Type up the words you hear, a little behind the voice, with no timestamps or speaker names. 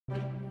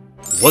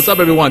What's up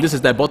everyone, this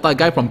is that botak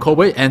guy from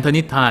Coway,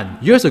 Antony Tan.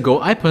 Years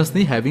ago, I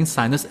personally having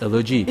sinus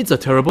allergy. It's a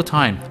terrible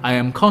time. I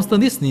am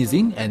constantly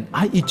sneezing and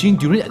eye itching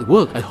during at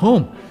work, at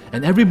home.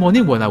 And every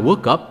morning when I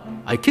woke up,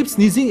 I keep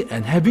sneezing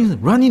and having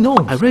runny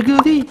nose. I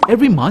regularly,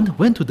 every month,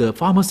 went to the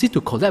pharmacy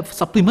to collect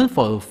supplement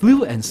for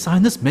flu and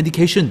sinus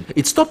medication.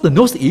 It stopped the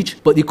nose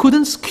itch, but it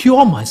couldn't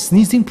cure my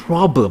sneezing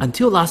problem.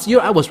 Until last year,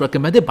 I was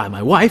recommended by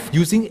my wife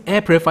using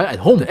air purifier at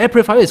home. The air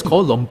purifier is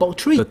called Lombok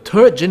 3, the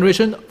third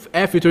generation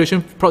air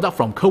filtration product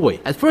from Coway.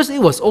 At first, it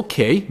was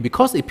okay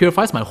because it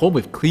purifies my home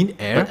with clean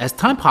air. But as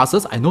time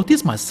passes, I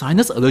noticed my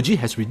sinus allergy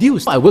has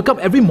reduced. I wake up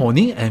every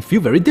morning and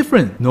feel very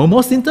different. No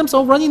more symptoms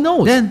of runny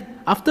nose. Then,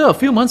 after a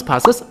few months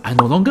passes, I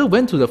no longer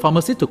went to the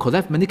pharmacy to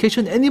collect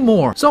medication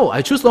anymore. So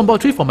I choose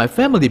Lombok 3 for my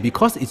family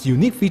because its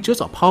unique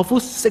features of powerful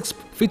 6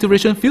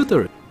 filtration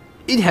filter.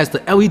 It has the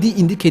LED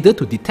indicator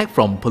to detect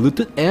from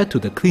polluted air to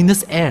the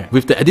cleanest air,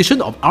 with the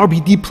addition of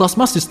RBD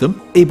plasma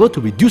system able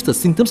to reduce the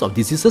symptoms of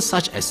diseases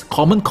such as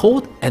common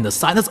cold and the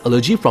sinus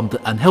allergy from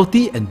the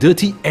unhealthy and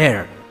dirty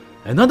air.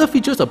 Another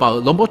feature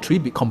about Lombok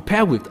 3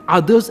 compared with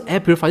others air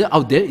purifier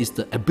out there is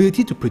the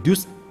ability to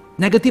produce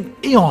negative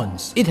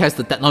ions. It has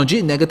the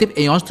technology negative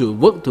ions to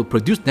work to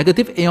produce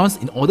negative ions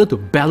in order to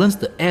balance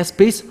the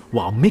airspace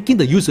while making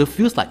the user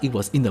feel like it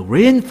was in the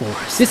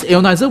rainforest. This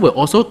ionizer will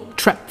also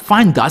trap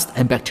fine dust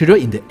and bacteria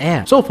in the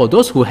air. So for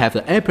those who have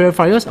the air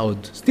purifiers or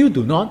still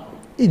do not,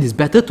 it is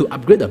better to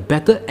upgrade a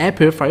better air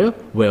purifier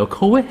where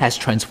Coway has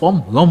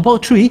transformed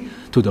Lombok 3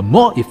 to the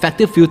more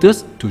effective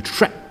filters to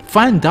trap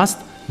fine dust,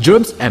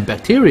 germs and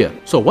bacteria.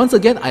 So once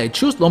again, I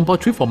choose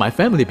Lombok 3 for my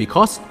family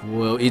because,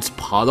 well, it's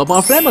part of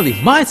our family.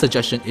 My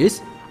suggestion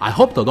is, I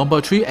hope the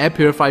Lombok 3 air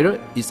purifier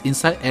is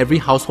inside every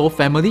household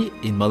family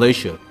in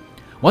Malaysia.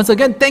 Once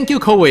again, thank you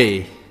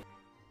Coway!